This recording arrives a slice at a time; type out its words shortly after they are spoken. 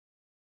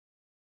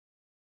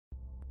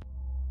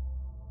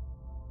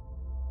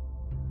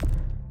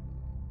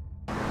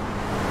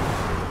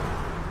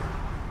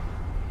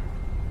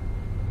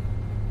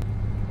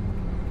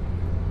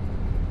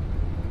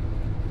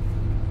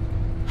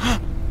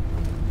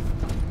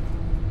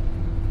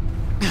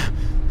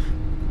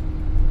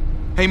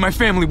Hey, my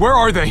family, where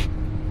are they?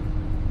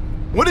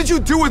 What did you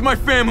do with my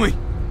family?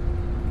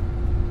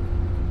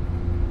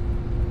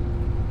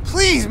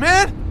 Please,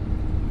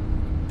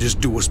 man! Just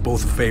do us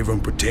both a favor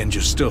and pretend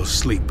you're still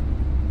asleep.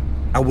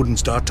 I wouldn't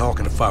start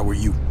talking if I were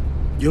you.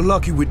 You're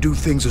lucky we do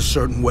things a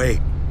certain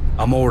way.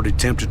 I'm already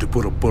tempted to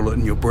put a bullet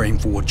in your brain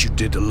for what you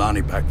did to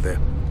Lonnie back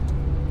there.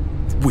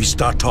 If we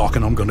start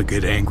talking, I'm gonna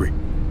get angry.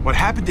 What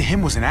happened to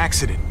him was an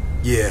accident.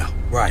 Yeah,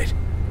 right.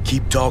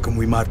 Keep talking,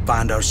 we might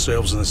find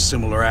ourselves in a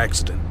similar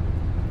accident.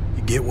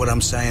 You get what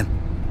I'm saying?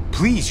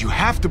 Please, you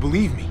have to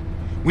believe me.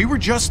 We were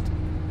just...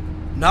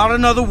 Not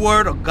another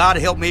word, or God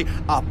help me,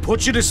 I'll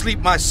put you to sleep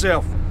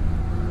myself.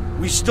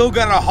 We still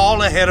got a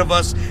haul ahead of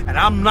us, and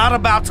I'm not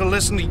about to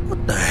listen to you.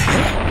 What the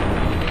hell?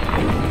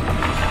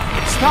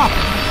 Stop!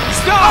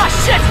 Stop! Oh,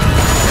 shit!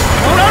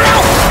 No, no,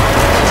 no!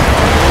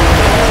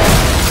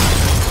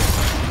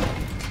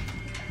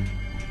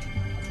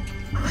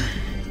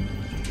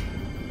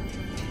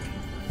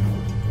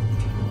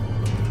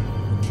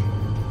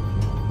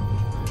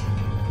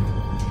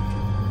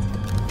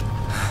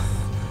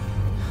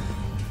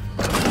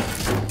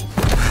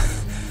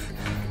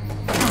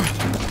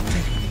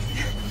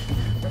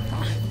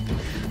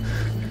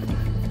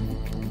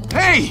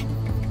 Hey!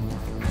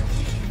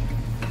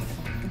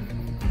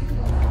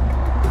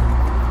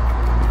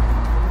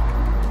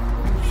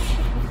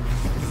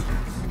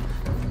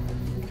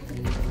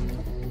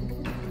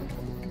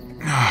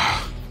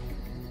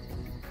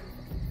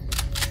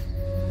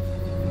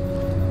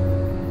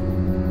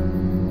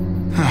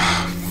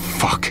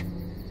 Fuck.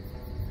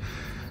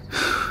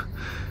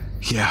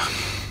 Yeah.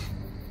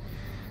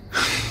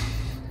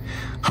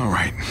 All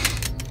right.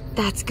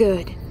 That's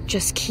good.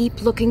 Just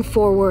keep looking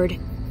forward.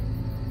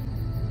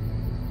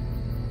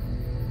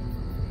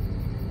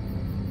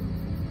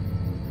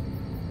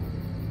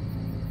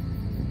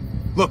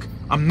 Look,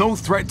 I'm no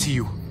threat to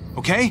you,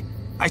 okay?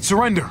 I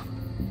surrender.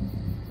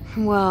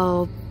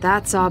 Well,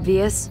 that's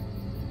obvious.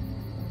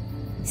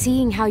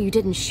 Seeing how you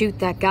didn't shoot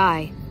that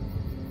guy.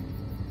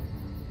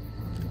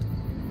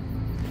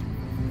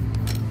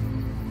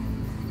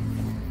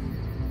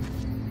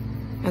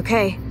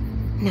 Okay,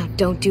 now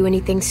don't do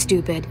anything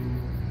stupid.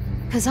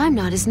 'Cause I'm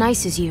not as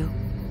nice as you.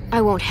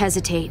 I won't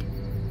hesitate.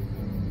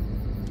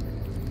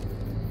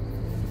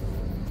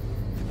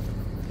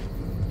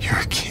 You're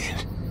a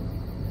kid.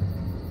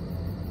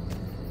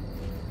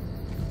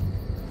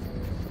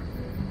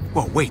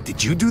 Whoa, wait,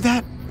 did you do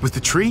that? With the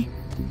tree?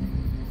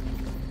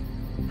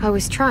 I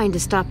was trying to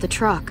stop the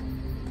truck.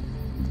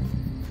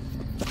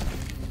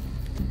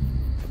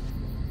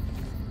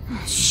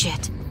 Oh,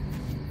 shit.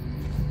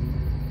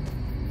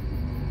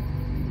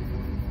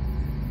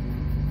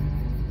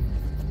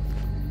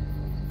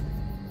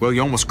 Well,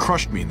 you almost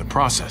crushed me in the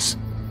process.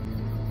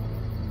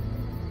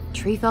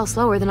 Tree fell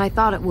slower than I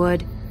thought it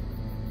would.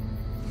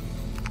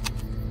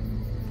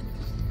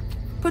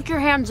 Put your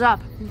hands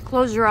up and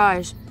close your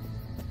eyes.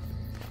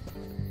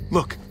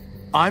 Look,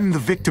 I'm the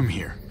victim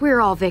here. We're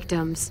all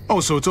victims.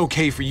 Oh, so it's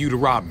okay for you to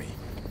rob me?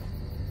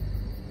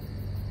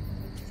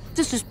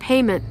 This is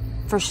payment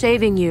for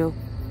saving you.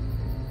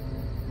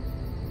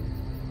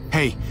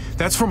 Hey,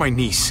 that's for my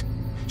niece.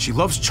 She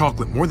loves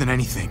chocolate more than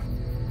anything.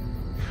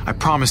 I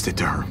promised it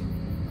to her.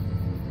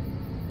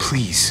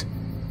 Please.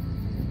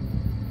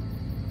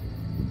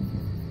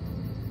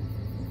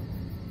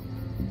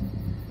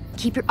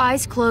 Keep your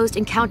eyes closed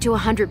and count to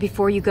 100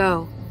 before you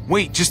go.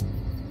 Wait, just...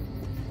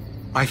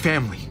 My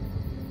family.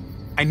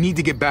 I need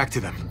to get back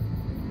to them.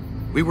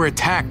 We were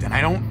attacked and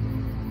I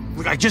don't...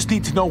 Look, I just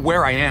need to know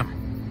where I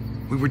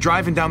am. We were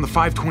driving down the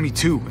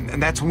 522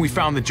 and that's when we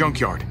found the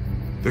junkyard.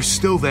 They're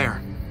still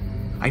there.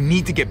 I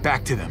need to get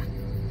back to them.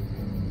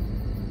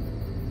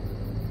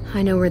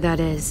 I know where that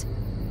is.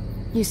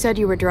 You said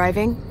you were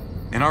driving?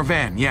 In our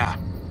van, yeah.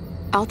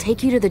 I'll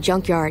take you to the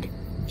junkyard,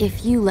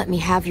 if you let me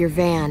have your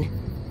van.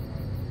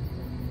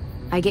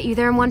 I get you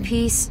there in one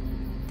piece,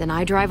 then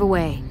I drive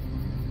away.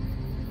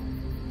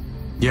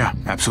 Yeah,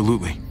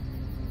 absolutely.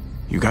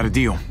 You got a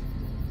deal.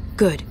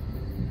 Good.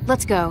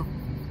 Let's go.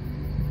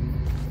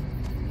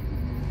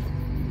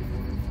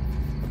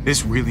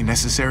 This really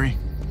necessary?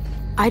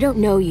 I don't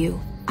know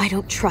you, I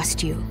don't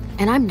trust you,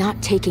 and I'm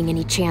not taking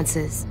any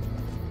chances.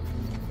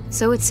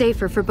 So it's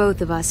safer for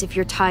both of us if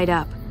you're tied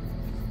up.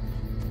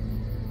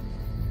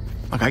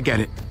 Look, I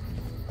get it.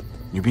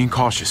 You're being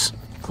cautious.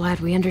 Glad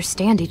we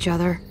understand each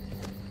other.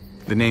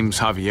 The name's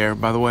Javier,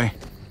 by the way.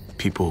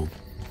 People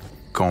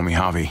call me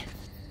Javi.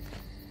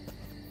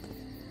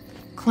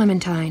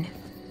 Clementine.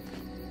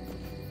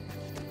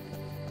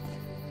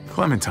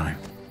 Clementine.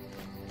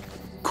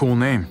 Cool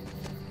name.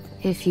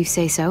 If you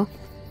say so.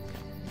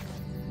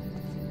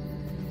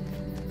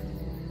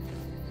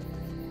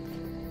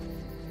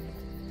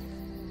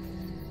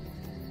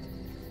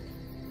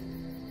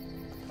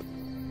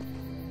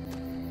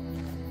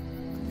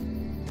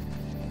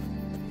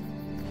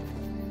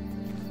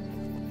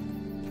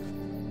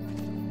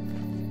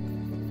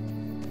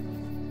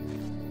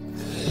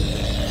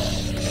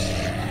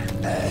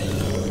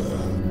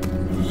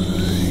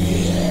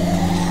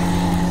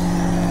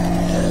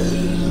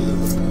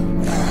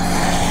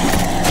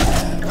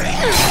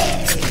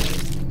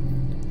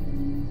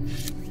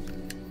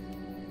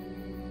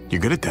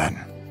 good at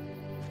that.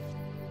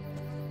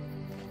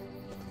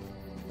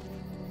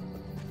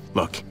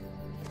 Look,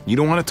 you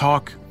don't want to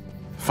talk?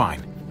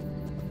 Fine.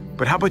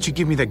 But how about you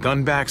give me that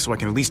gun back so I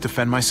can at least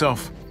defend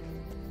myself?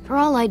 For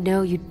all I'd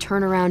know, you'd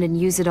turn around and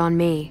use it on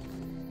me.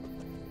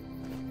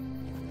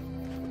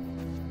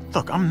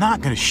 Look, I'm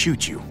not gonna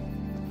shoot you.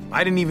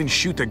 I didn't even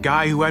shoot the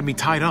guy who had me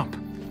tied up.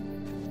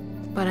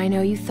 But I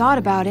know you thought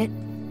about it.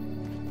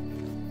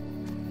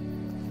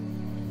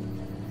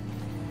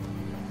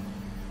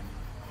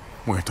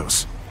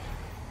 Muertos.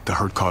 The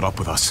herd caught up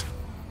with us.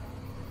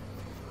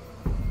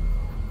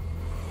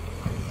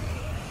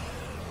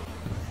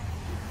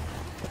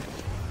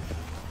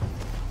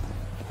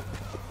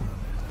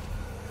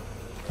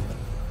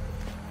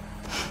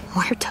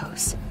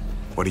 Muertos.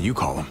 What do you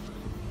call them?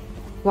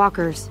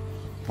 Walkers.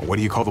 Or what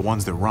do you call the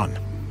ones that run?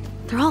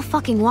 They're all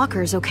fucking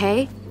walkers,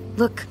 okay?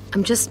 Look,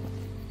 I'm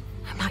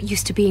not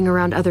used to being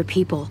around other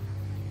people.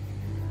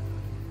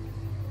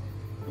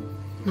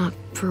 Not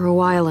for a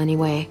while,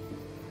 anyway.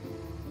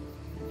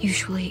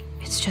 Usually,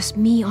 it's just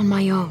me on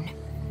my own.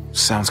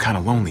 Sounds kind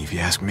of lonely if you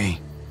ask me.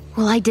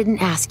 Well, I didn't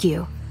ask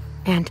you.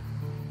 And,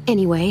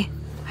 anyway,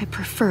 I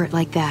prefer it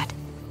like that.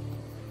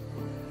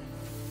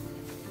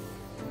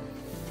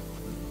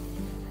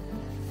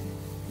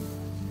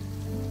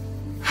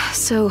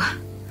 So,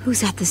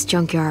 who's at this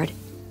junkyard?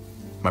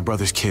 My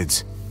brother's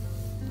kids.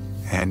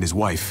 And his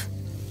wife.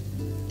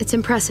 It's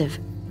impressive,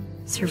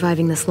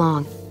 surviving this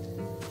long.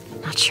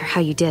 Not sure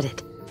how you did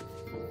it.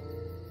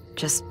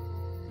 Just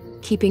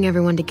keeping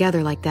everyone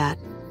together like that.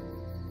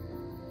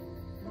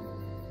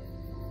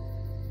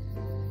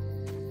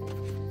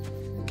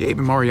 Gabe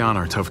and Mariana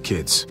are tough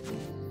kids.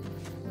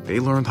 They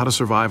learned how to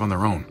survive on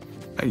their own.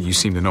 You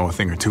seem to know a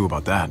thing or two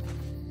about that.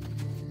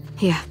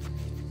 Yeah.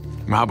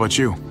 How about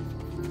you?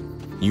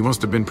 You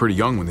must have been pretty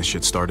young when this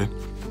shit started.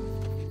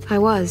 I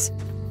was.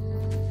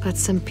 But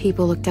some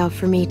people looked out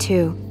for me,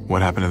 too.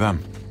 What happened to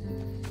them?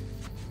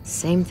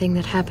 Same thing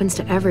that happens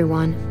to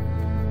everyone.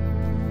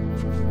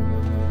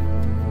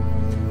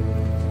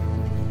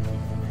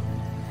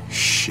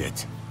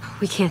 Shit.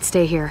 We can't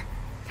stay here.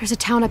 There's a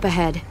town up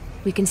ahead.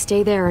 We can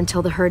stay there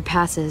until the herd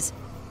passes.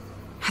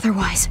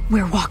 Otherwise,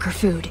 we're walker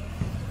food.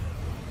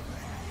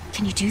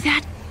 Can you do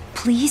that?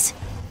 Please?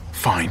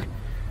 Fine.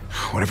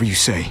 Whatever you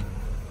say.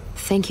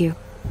 Thank you.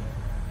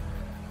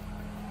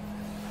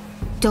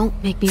 Don't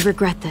make me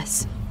regret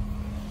this.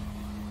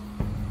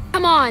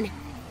 Come on!